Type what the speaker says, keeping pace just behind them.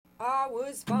I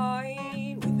was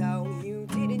fine without you,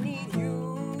 didn't need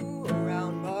you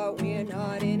around, but we're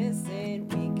not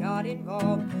innocent. We got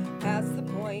involved past the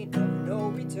point of no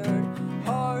return.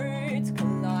 Hearts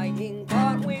colliding,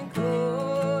 but we're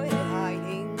good at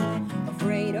hiding.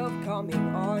 Afraid of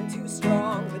coming on too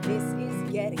strong, but this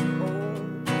is getting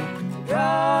old.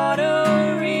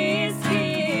 Gotta risk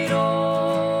it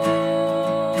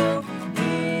all.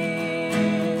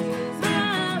 Here's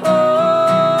my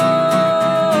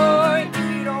heart. If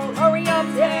you don't hurry up,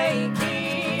 take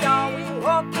it. Are we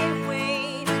walking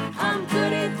away? I'm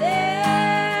good at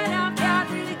that. I've got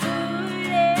really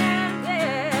good at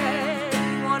that.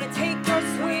 You wanna take your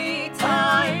sweet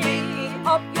time, making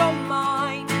up your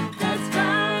mind. That's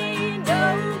fine,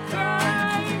 don't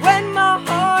cry. When my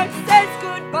heart says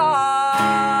goodbye.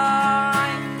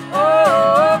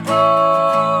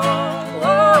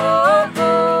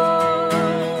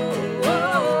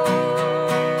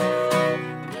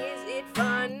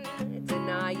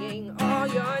 All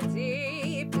your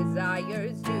deep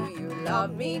desires. Do you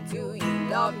love me? Do you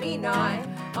love me not?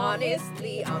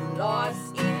 Honestly, I'm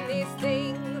lost in this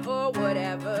thing or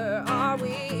whatever. Are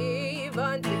we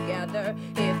even together?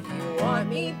 If you want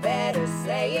me, better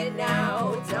say it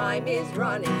now. Time is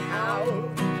running out.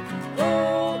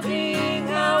 Holding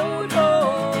out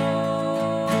hope.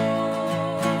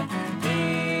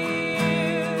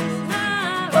 Here's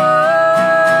my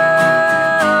heart.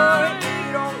 If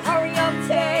you don't hurry up,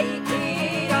 take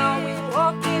it. Are we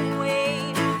walking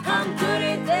away? I'm good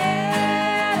at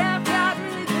that. I've got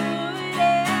really good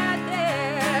at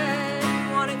that.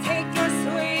 You wanna take your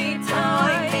sweet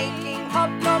time, making up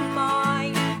your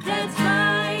mind. That's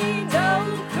fine,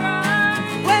 don't cry.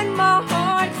 When my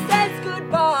heart says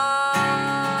goodbye.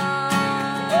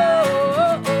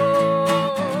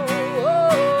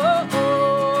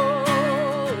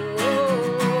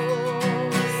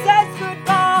 Says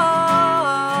goodbye.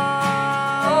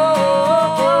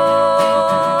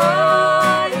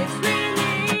 It's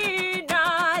really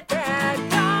not that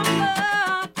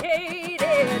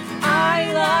complicated.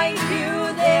 I like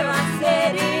you, there I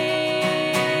said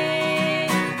it.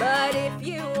 But if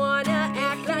you wanna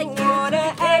act like you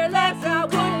wanna care less, I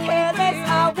won't care less.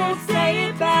 I won't say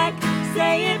it back,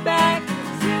 say it back,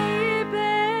 say it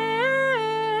back.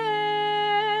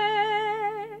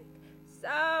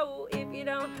 So if you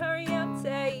don't hurry up,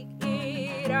 take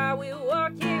it. I will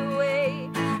walk you away.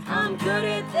 I'm good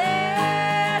at that.